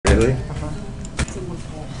Really?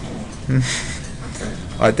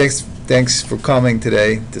 All right, thanks for coming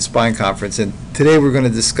today to Spine Conference. And today we're going to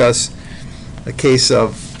discuss a case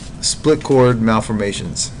of split cord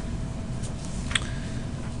malformations.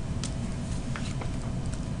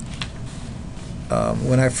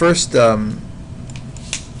 When I first,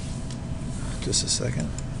 just a second.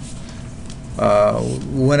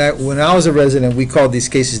 When I was a resident, we called these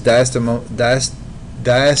cases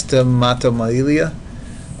diastematomyelia,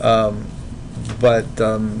 but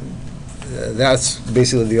that's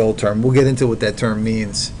basically the old term. We'll get into what that term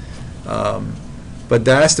means. But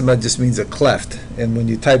diastema just means a cleft, and when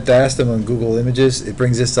you type diastema in Google Images, it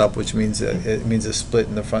brings this up, which means it means a split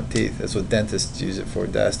in the front teeth. That's what dentists use it for,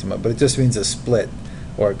 diastema. But it just means a split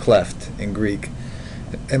or a cleft in Greek.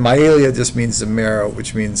 And myelia just means the marrow,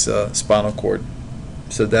 which means spinal cord.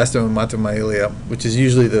 So diastematomyelia, which is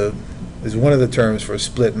usually is one of the terms for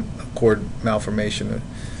split cord malformation.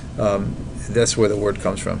 That's where the word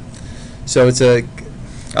comes from. So I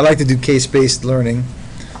like to do case-based learning.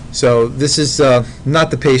 So this is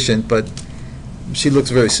not the patient, but she looks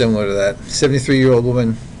very similar to that. 73-year-old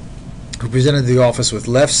woman who presented to the office with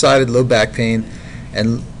left-sided low back pain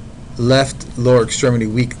and left lower extremity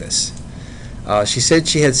weakness. She said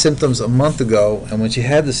she had symptoms a month ago, and when she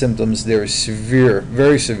had the symptoms, they were severe,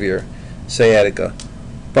 very severe sciatica.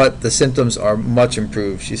 But the symptoms are much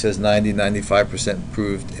improved. She says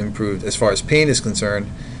 90–95% improved as far as pain is concerned,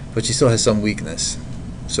 but she still has some weakness.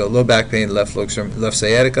 So low back pain, left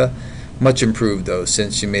sciatica, much improved though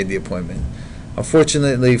since she made the appointment.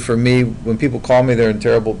 Unfortunately for me, when people call me they're in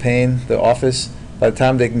terrible pain, the office, by the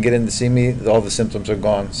time they can get in to see me, all the symptoms are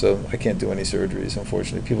gone, so I can't do any surgeries,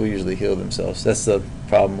 unfortunately. People usually heal themselves. That's the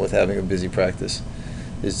problem with having a busy practice,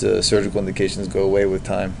 is the surgical indications go away with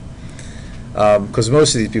time. Because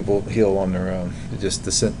most of these people heal on their own. Just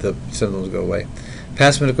the symptoms go away.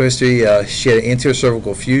 Past medical history, she had an anterior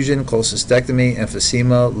cervical fusion, cholecystectomy,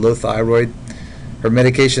 emphysema, low thyroid. Her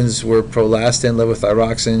medications were prolastin,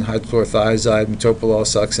 levothyroxine, hydrochlorothiazide, metoprolol,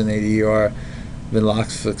 succinate, ADR,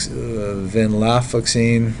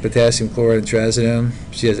 venlafaxine, potassium chloride, and trazodone.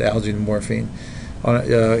 She has allergy to morphine.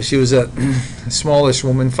 She was a smallish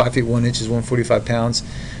woman, 5 feet 1 inches, 145 pounds.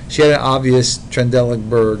 She had an obvious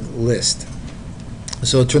Trendelenburg list.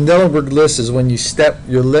 So a Trendelenburg list is when you step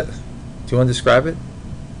your lip. Do you want to describe it?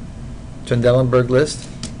 Trendelenburg list?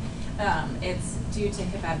 It's due to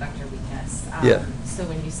hip abductor weakness. Yeah. So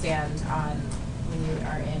when you when you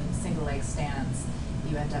are in single leg stance,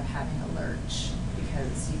 you end up having a lurch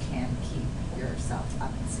because you can't keep yourself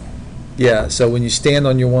up and standing. Yeah, so when you stand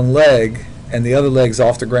on your one leg and the other leg's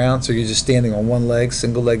off the ground, so you're just standing on one leg,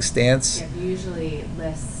 single leg stance. Yeah, you usually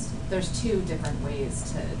there's two different ways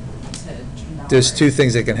to There's two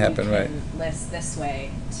things that can happen, you can right? list this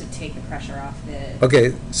way to take the pressure off the.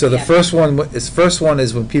 Okay, so the first one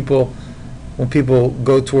is when people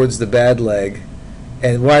go towards the bad leg,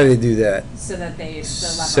 and why do they do that? So that the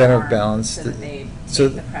center of balance. So that they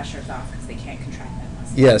take the pressures off because they can't contract that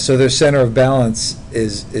muscle. Yeah, so their center of balance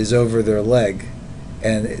is over their leg,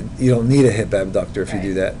 and you don't need a hip abductor if you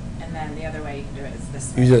do that. And then the other way you can do it is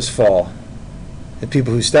this way. You just fall. And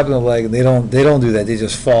people who step on the leg, they don't do that. They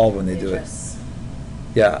just fall when they do it.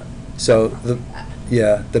 Yeah. So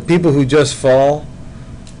the people who just fall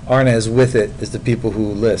aren't as with it as the people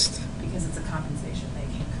who list. Because it's a compensation. They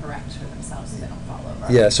can correct for themselves so they don't fall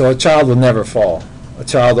over. Yeah. So a child will never fall. A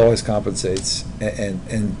child always compensates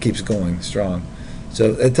and keeps going strong.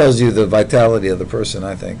 So it tells you the vitality of the person,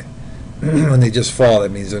 I think. When they just fall,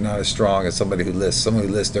 that means they're not as strong as somebody who lists. Somebody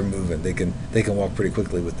who lists, they're moving. They can walk pretty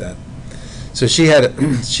quickly with that. So she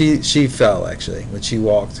she fell actually when she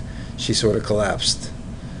walked. She sort of collapsed.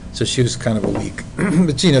 So she was kind of a weak,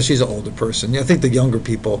 but she's an older person. I think the younger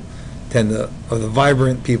people or the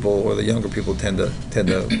vibrant people, or the younger people tend to. Do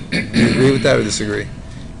you agree with that or disagree?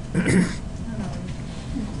 They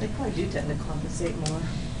probably do tend to compensate more.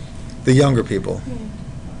 The younger people. Yeah.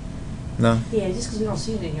 No. Yeah, just because we don't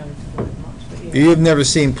see any younger people that much. But yeah. You've never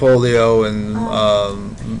seen polio and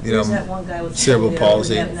There's that one guy with cerebral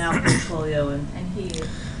palsy. We have now polio and he.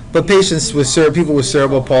 But patients with people with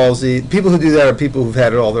cerebral palsy, people who do that are people who've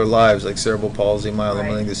had it all their lives, like cerebral palsy,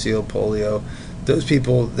 myelomeningocele, polio. Those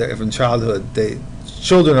people, from childhood,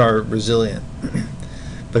 children are resilient.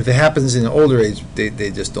 But if it happens in older age,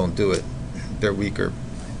 they just don't do it. They're weaker.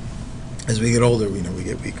 As we get older, we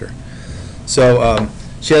get weaker. So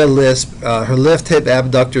she had a lisp. Her left hip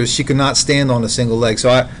abductors, she could not stand on a single leg.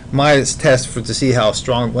 So my test to see how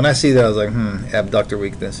strong, when I see that, I was like, abductor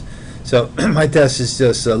weakness. So my test is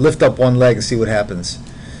just lift up one leg and see what happens.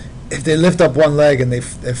 If they lift up one leg and it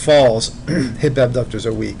falls, hip abductors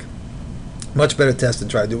are weak. Much better test than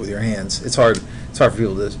try to do it with your hands. It's hard. It's hard for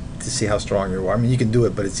people to see how strong you are. I mean, you can do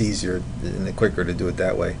it, but it's easier and quicker to do it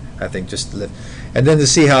that way. I think just to lift, and then to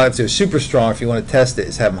see how if they're super strong. If you want to test it,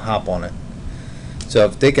 is have them hop on it. So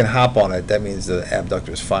if they can hop on it, that means the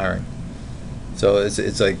abductor is firing. So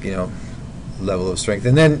it's like, you know, level of strength.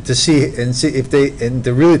 And then to see if they, and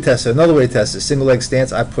to really test it, another way to test it, single leg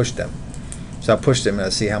stance. I push them. So I push them and I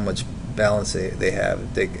see how much balance they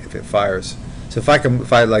have if it fires. So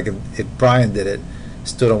if Brian did it,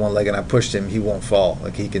 stood on one leg and I pushed him, he won't fall.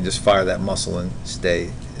 Like he can just fire that muscle and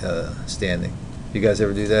stay standing. You guys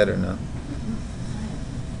ever do that or no?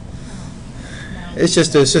 It's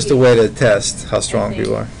just a way to test how strong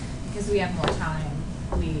people are. Because we have more time,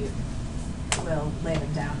 we will lay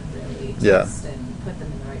them down and really Yeah. test and put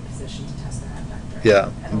them in the right position to test their abductor. Yeah,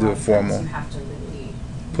 And do a it lot of formal. times you have to really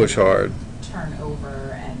Push hard. turn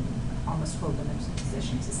over and almost hold them into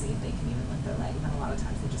position to see if they can even lift their leg. And then a lot of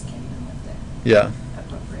times they just can't even lift it Yeah.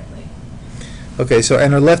 appropriately. Okay, so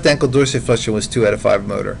and her left ankle dorsiflexion was 2 out of 5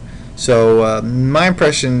 motor. So my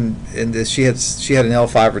impression in this, she had an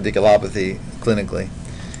L5 radiculopathy clinically,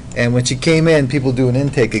 and when she came in, people do an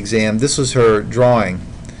intake exam. This was her drawing,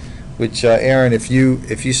 which Aaron, if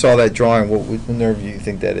you saw that drawing, what nerve do you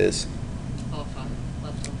think that is?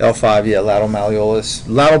 L5, yeah, lateral malleolus.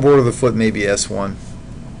 Lateral border of the foot may be S1.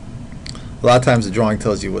 A lot of times the drawing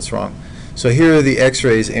tells you what's wrong. So here are the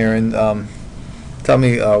X-rays, Aaron. Tell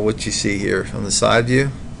me what you see here on the side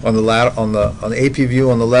view, on the on the AP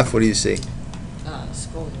view on the left. What do you see?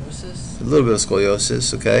 Scoliosis. A little bit of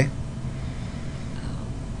scoliosis. Okay.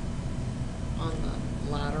 On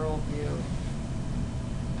the lateral view,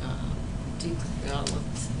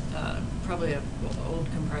 probably an old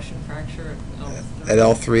compression fracture At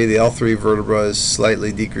L3, the L3 vertebra is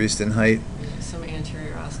slightly decreased in height. Some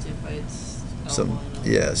anterior osteophytes. Some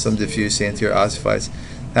L1, some L2, diffuse anterior osteophytes.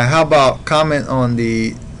 Now, how about comment on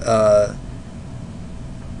the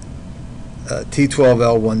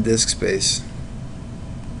T12L1 disc space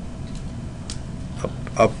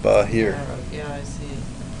up here? Yeah, I see.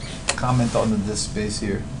 Comment on the disc space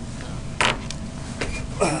here.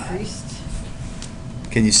 Increased?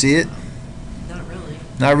 Can you see it? Not really.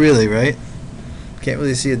 Not really, right? Can't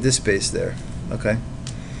really see a disc space there. Okay.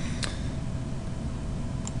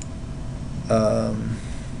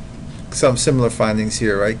 Some similar findings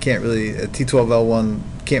here, right? Can't really, T12L1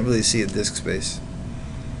 can't really see a disc space.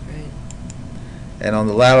 Right. And on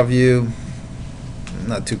the lateral view,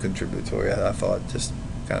 not too contributory, I thought, just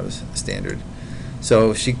kind of a standard.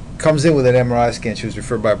 So she comes in with an MRI scan. She was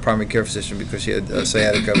referred by a primary care physician because she had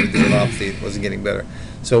sciatica radiculopathy, wasn't getting better.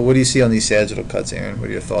 So what do you see on these sagittal cuts, Aaron? What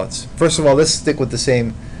are your thoughts? First of all, let's stick with the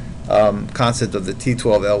same concept of the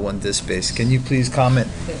T12L1 disc space. Can you please comment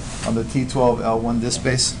on the T12L1 disc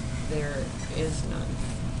space? There is none.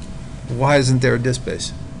 Why isn't there a disc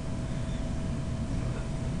space?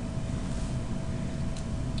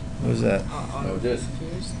 What is that? No disc.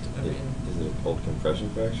 Confused? I mean, Is it a cold compression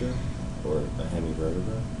fracture or a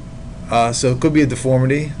hemivertebra? So it could be a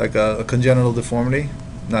deformity, like a congenital deformity,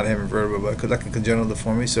 not a hemivertebra, but it could like a congenital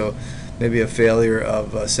deformity. So maybe a failure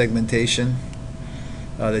of segmentation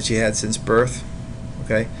that she had since birth.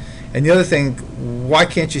 Okay. And the other thing, why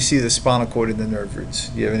can't you see the spinal cord in the nerve roots?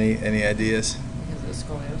 Do you have any ideas? because of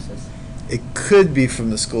scoliosis. It could be from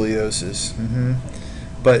the scoliosis.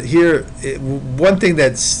 But here, one thing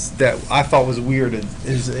that I thought was weird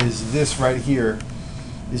is this right here,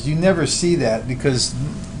 is you never see that because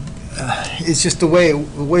it's just the way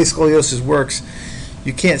scoliosis works.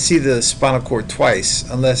 You can't see the spinal cord twice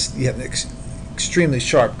unless you have an extremely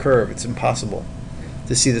sharp curve. It's impossible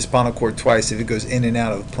to see the spinal cord twice if it goes in and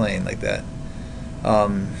out of the plane like that.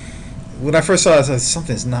 When I first saw it, I was like,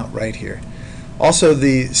 something's not right here. Also,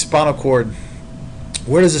 the spinal cord,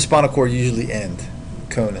 where does the spinal cord usually end?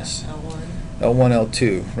 Conus. L1. L1,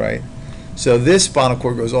 L2, right? So this spinal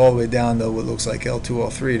cord goes all the way down to what looks like L2,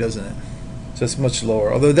 L3, doesn't it? So it's much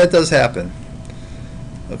lower, although that does happen.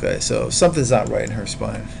 Okay, so something's not right in her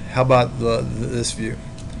spine. How about this view?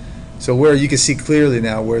 So where you can see clearly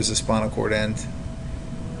now, where's the spinal cord end?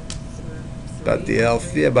 About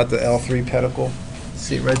the about the L3 pedicle.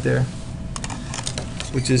 See it right there,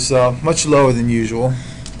 which is much lower than usual.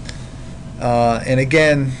 And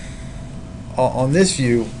again, on this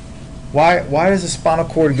view, why does the spinal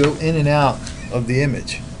cord go in and out of the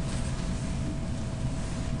image?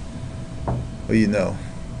 Well, you know.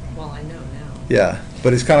 Well, I know now. Yeah,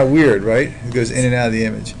 but it's kind of weird, right? It goes in and out of the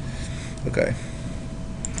image. Okay.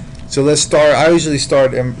 So let's start. I usually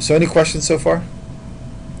start. So any questions so far?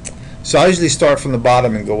 So I usually start from the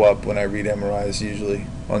bottom and go up when I read MRIs, usually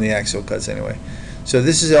on the axial cuts anyway. So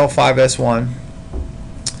this is L5S1.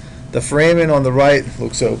 The foramen on the right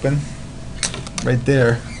looks open, right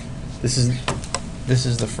there. This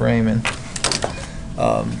is the foramen.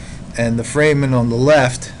 And the foramen on the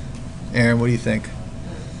left, Aaron, what do you think?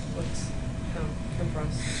 Looks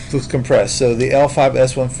compressed. Looks compressed. So the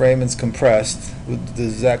L5S1 foramen's compressed.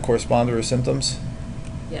 Does that correspond to her symptoms?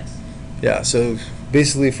 Yes. Yeah, so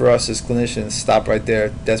basically for us as clinicians, stop right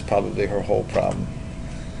there. That's probably her whole problem.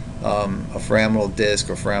 A foraminal disc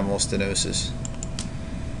or foraminal stenosis.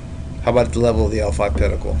 How about at the level of the L5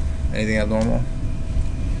 pedicle? Anything abnormal?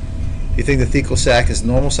 You think the thecal sac is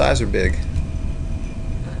normal size or big?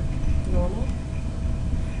 Normal?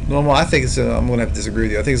 Normal, I think it's, I'm going to have to disagree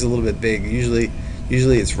with you. I think it's a little bit big. Usually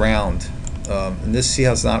it's round. And this, see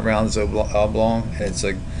how it's not round, it's oblong, and it's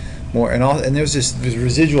like more, and there's this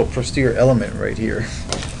residual posterior element right here,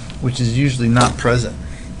 which is usually not present.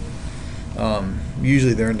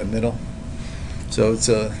 Usually they're in the middle. So it's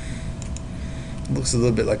looks a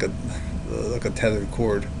little bit like a tethered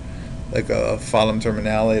cord, like a phyllum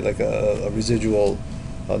terminale, like a residual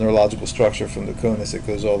neurological structure from the conus that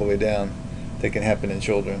goes all the way down that can happen in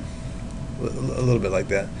children. A little bit like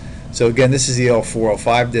that. So again, this is the L4,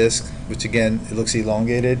 L5 disc, which again, it looks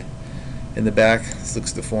elongated in the back. This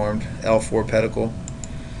looks deformed. L4 pedicle.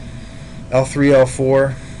 L3,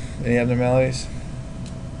 L4, any abnormalities?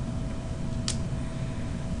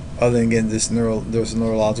 Other than, again, there's a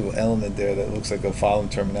neurological element there that looks like a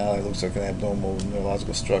phyllum terminale. It looks like an abnormal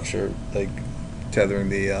neurological structure, like tethering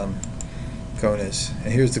the conus.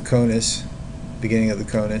 And here's the conus, beginning of the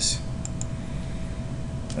conus.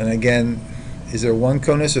 And again, is there one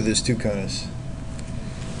conus or there's two conus?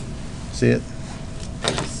 See it?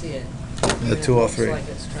 I see it. The And 2 it L3. looks like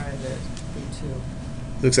it's trying to be two.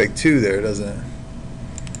 Looks like two there, doesn't it?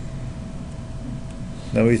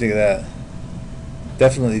 Now, what do you think of that?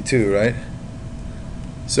 Definitely two, right?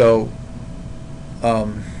 So,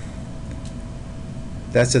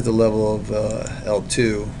 that's at the level of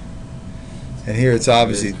L2. And here it's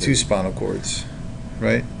obviously two spinal cords,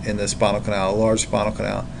 right? In the spinal canal, a large spinal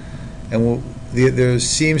canal. And there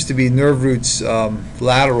seems to be nerve roots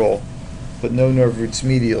lateral, but no nerve roots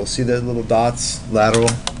medial. See the little dots? Lateral.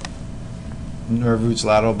 Nerve roots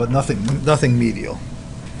lateral, but nothing medial.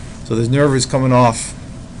 So there's nerve roots coming off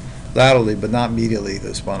laterally, but not medially,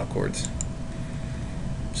 those spinal cords.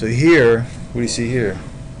 So here, what do you see here?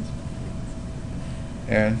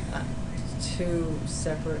 Aaron? Two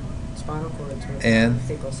separate spinal cords with And?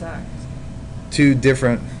 thecal sacs. Two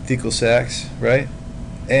different thecal sacs, right?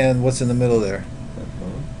 And what's in the middle there?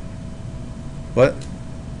 What?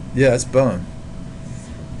 Yeah, it's bone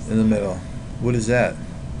in the middle. What is that?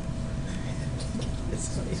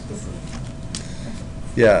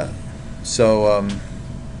 Yeah. So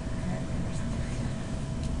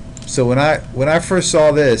so when I first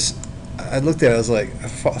saw this, I looked at it. I was like, I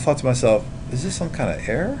thought to myself, is this some kind of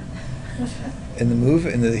error in the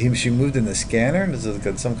move? She moved in the scanner. Is it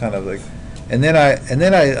like some kind of like? And then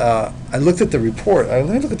I looked at the report. Let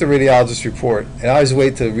me look at the radiologist report. And I always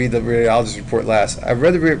wait to read the radiologist report last. I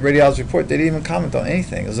read the radiologist report. They didn't even comment on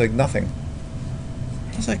anything. It was like nothing.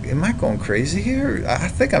 I was like, am I going crazy here? I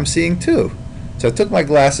think I'm seeing two. So I took my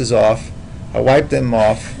glasses off. I wiped them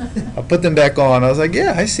off. I put them back on. I was like,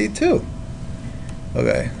 yeah, I see two.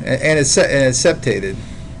 Okay, and it's septated.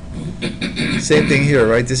 Same thing here,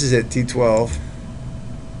 right? This is at T12.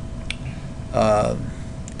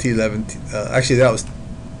 T11. Actually,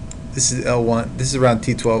 this is L1. This is around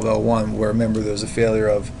T12, L1, where remember there's a failure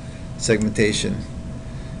of segmentation,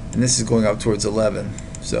 and this is going up towards 11.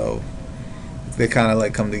 So they kind of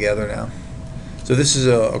like come together now. So this is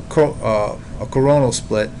a coronal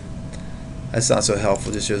split. That's not so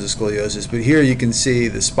helpful, just shows the scoliosis. But here you can see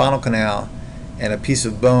the spinal canal and a piece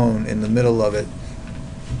of bone in the middle of it,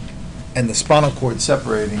 and the spinal cord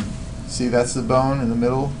separating. See, that's the bone in the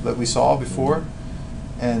middle that we saw before,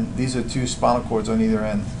 and these are two spinal cords on either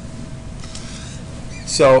end.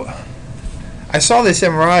 So I saw this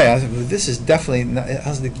MRI. I was like, this is definitely not, I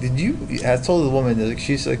was like, I told the woman that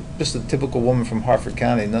she's like just a typical woman from Harford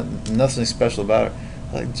County, nothing special about her.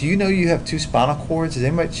 Like, do you know you have two spinal cords? Is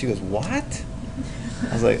anybody? She goes, what?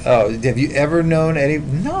 I was like, oh, have you ever known any?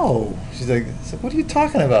 No. She's like, what are you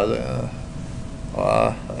talking about? I was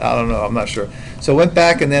like, I don't know. I'm not sure. So I went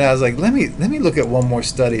back, and then I was like, let me look at one more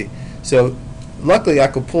study. So luckily, I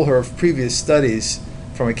could pull her previous studies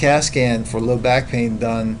from a CAT scan for low back pain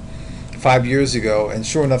done 5 years ago, and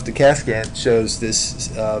sure enough, the CAT scan shows this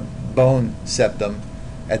bone septum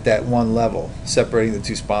at that one level, separating the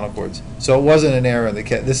two spinal cords. So it wasn't an error in the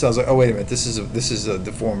CAT. This I was like, oh wait a minute, this is a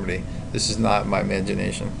deformity. This is not my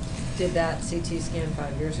imagination. Did that CT scan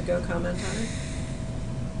 5 years ago comment on it?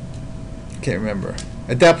 can't remember.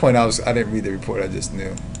 At that point, I didn't read the report. I just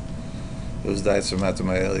knew it was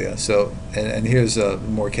diastematomyelia. So, and here's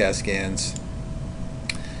more CAT scans,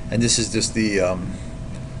 and this is just the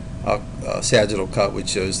sagittal cut, which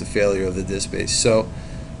shows the failure of the disc base. So,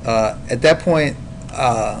 at that point,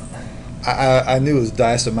 I knew it was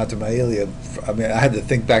diastematomyelia. I mean, I had to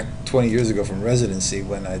think back 20 years ago from residency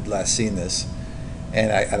when I'd last seen this,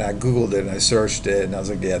 and I Googled it and I searched it, and I was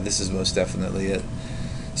like, yeah, this is most definitely it.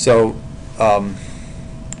 So,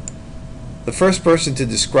 the first person to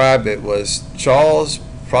describe it was Charles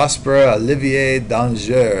Prosper Olivier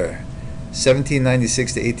d'Angers,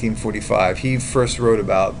 1796 to 1845. He first wrote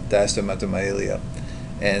about diastematomyelia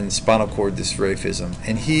and spinal cord dysraphism.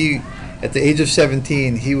 And he, at the age of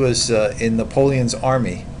 17, he was in Napoleon's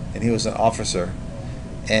army, and he was an officer.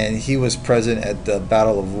 And he was present at the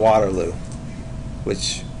Battle of Waterloo,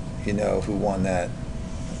 which, you know, who won that?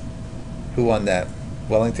 Who won that?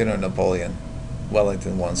 Wellington or Napoleon?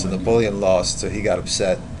 Wellington won, so Napoleon lost, so he got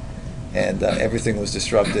upset, and everything was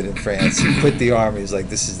disrupted in France. He quit the army. He's like,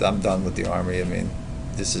 I'm done with the army. I mean,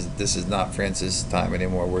 this is not France's time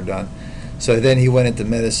anymore. We're done. So then he went into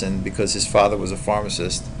medicine because his father was a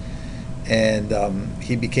pharmacist, and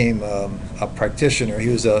he became a practitioner. He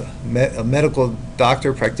was a medical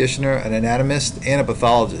doctor, practitioner, an anatomist, and a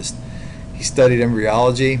pathologist. He studied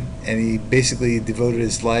embryology, and he basically devoted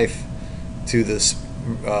his life to this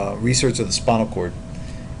research of the spinal cord,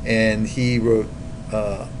 and he wrote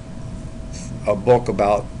a book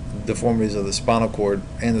about deformities of the spinal cord,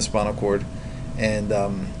 and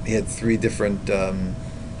he had 3 different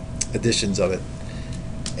editions of it.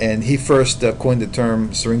 And he first coined the term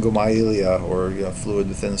syringomyelia, or fluid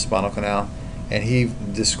within the spinal canal, and he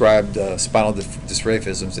described spinal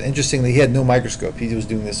dysraphisms. Interestingly, he had no microscope. He was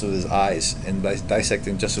doing this with his eyes and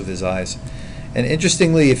dissecting just with his eyes. And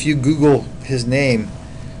interestingly, if you Google his name,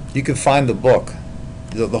 you can find the book.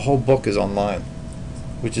 The whole book is online,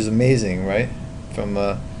 which is amazing, right? From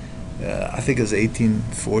I think it was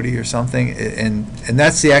 1840 or something. And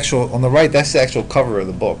that's the actual, on the right, that's the actual cover of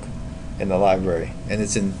the book in the library, and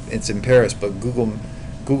it's in Paris. But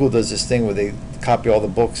Google does this thing where they copy all the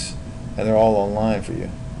books, and they're all online for you,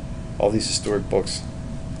 all these historic books.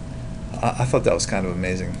 I thought that was kind of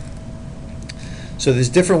amazing. So there's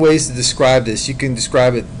different ways to describe this. You can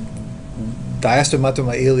describe it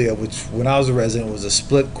diastematomyelia, which when I was a resident was a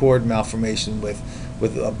split cord malformation with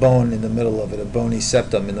a bone in the middle of it, a bony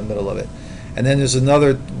septum in the middle of it. And then there's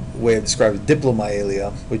another way of describing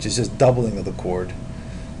diplomyelia, which is just doubling of the cord.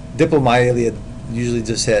 Diplomyelia usually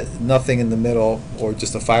just had nothing in the middle, or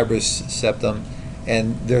just a fibrous septum,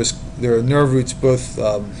 and there are nerve roots both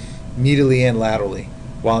medially and laterally,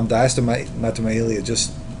 while in diastematomyelia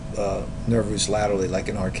just nerve roots laterally, like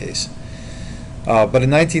in our case. But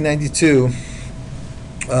in 1992,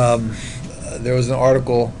 there was an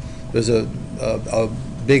article. There's a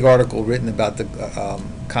big article written about the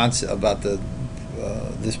concept, about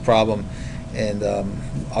this problem, and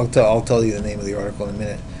I'll tell you the name of the article in a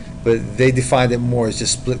minute. But they defined it more as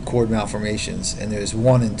just split cord malformations, and there's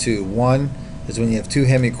 1 and 2. 1 is when you have 2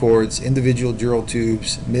 hemichords, individual dural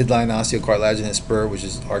tubes, midline osteocartilaginous spur, which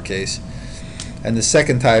is our case. And the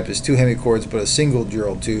second type is 2 hemichords but a single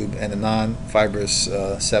dural tube and a non-fibrous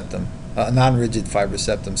septum, a non-rigid fibrous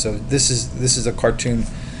septum. So this is a cartoon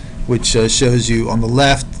which shows you on the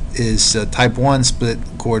left is type 1 split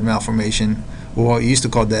cord malformation, or what we used to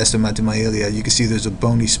call diastematomyelia. You can see there's a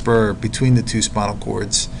bony spur between the 2 spinal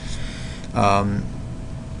cords,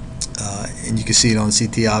 and you can see it on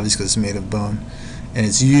CT obviously because it's made of bone, and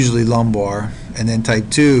it's usually lumbar. And then type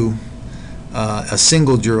 2, a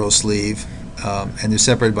single dural sleeve. And they're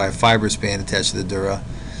separated by a fibrous band attached to the dura,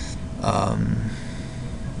 and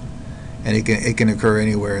it can occur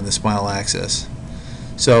anywhere in the spinal axis.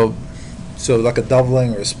 So like a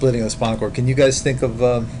doubling or a splitting of the spinal cord. Can you guys think of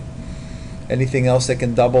anything else that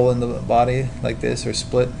can double in the body like this or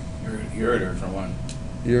split? Ureter for one.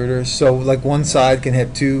 Ureters. So like one side can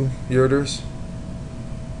have 2 ureters.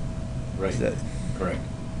 Right. Correct.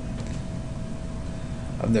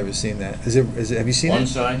 I've never seen that. Is it? Have you seen it? One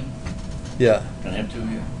side Yeah. can have 2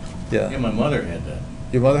 here. Yeah. Yeah, my mother had that.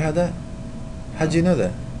 Your mother had that? How'd you know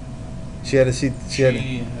that? She had a She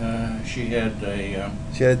had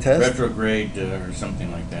a test? retrograde or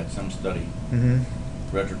something like that, some study. Mm-hmm.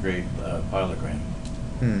 Retrograde pilogram.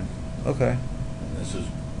 Okay. And this is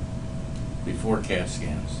before CAT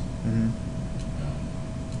scans. Mm-hmm.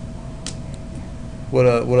 What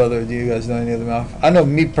other, do you guys know any other I know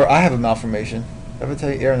I have a malformation. Ever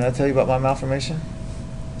tell you, Aaron, did I tell you about my malformation?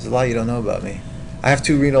 There's a lot you don't know about me. I have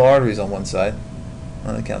 2 renal arteries on one side.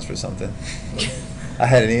 Well, that counts for something. I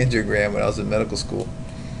had an angiogram when I was in medical school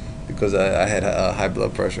because I had high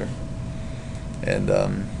blood pressure, and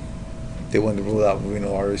they wanted to rule out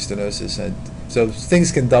renal artery stenosis. And so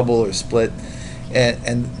things can double or split, and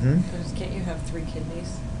Because can't you have 3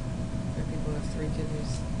 kidneys? Or people have 3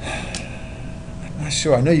 kidneys? I'm not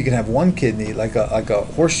sure. I know you can have one kidney, like a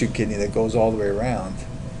horseshoe kidney that goes all the way around.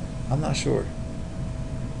 I'm not sure.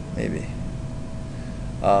 Maybe.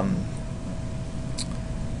 I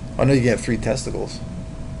know you can have 3 testicles.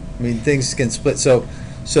 I mean, things can split. So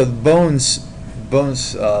the bones.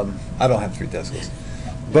 I don't have 3 testicles.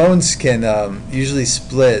 Bones can usually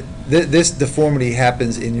split. This deformity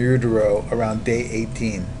happens in utero around day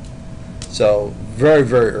 18. So very,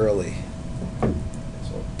 very early.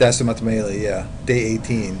 Dastomatomelia, yeah, day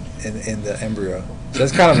 18 in the embryo. So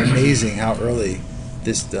that's kind of amazing how early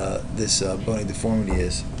this bony deformity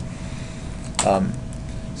is.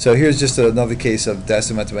 So here's just another case of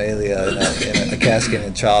dastomatomelia in a CAT scan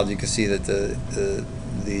in a child. You can see that the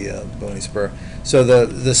bony spur. So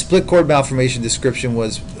the split cord malformation description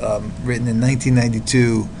was written in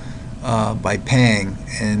 1992 by Pang,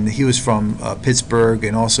 and he was from Pittsburgh,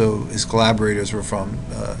 and also his collaborators were from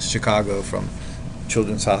Chicago, from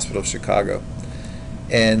Children's Hospital of Chicago.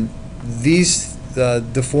 And these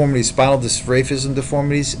deformities, spinal dysraphism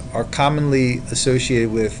deformities, are commonly associated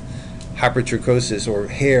with hypertrichosis, or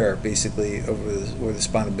hair, basically, over where the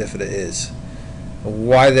spina bifida is.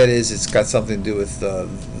 Why that is, it's got something to do with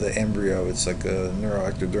the embryo. It's like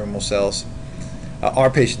neuroectodermal cells. Our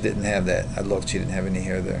patient didn't have that. I looked; she didn't have any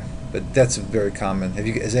hair there. But that's very common.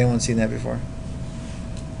 Has anyone seen that before?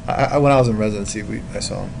 When I was in residency, I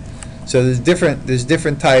saw them. So there's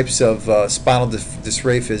different types of spinal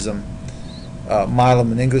dysraphism,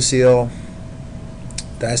 myelomeniingocele,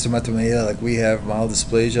 dastomatomelia, like we have,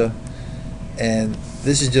 myelodysplasia, and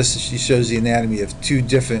this is just, she shows the anatomy of 2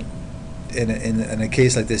 different, in a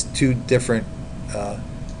case like this, 2 different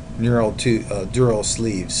dural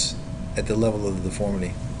sleeves at the level of the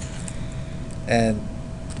deformity, and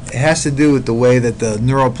it has to do with the way that the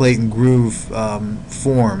neural plate and groove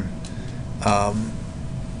form.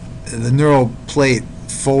 The neural plate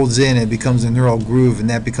folds in and becomes a neural groove, and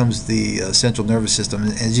that becomes the central nervous system.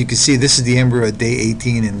 And as you can see, this is the embryo at day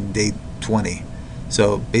 18 and day 20.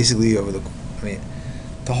 So basically,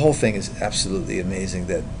 the whole thing is absolutely amazing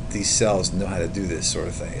that these cells know how to do this sort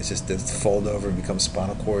of thing. It's just that fold over and become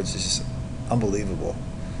spinal cords. It's just unbelievable.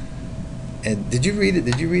 And did you read it?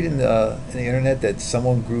 Did you read in the internet that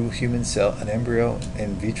someone grew an embryo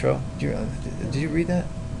in vitro? Did you read that?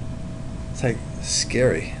 It's like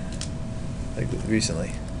scary. Like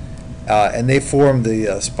recently, and they formed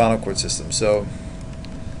the spinal cord system. So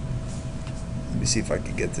let me see if I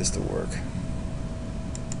can get this to work.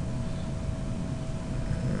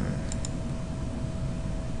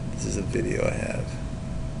 This is a video I have.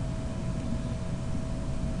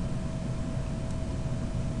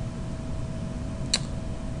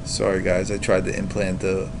 Sorry guys, I tried to implant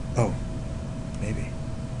the, maybe.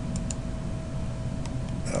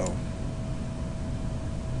 Oh.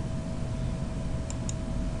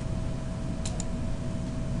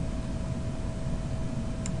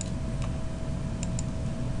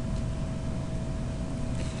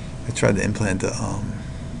 I tried to implant the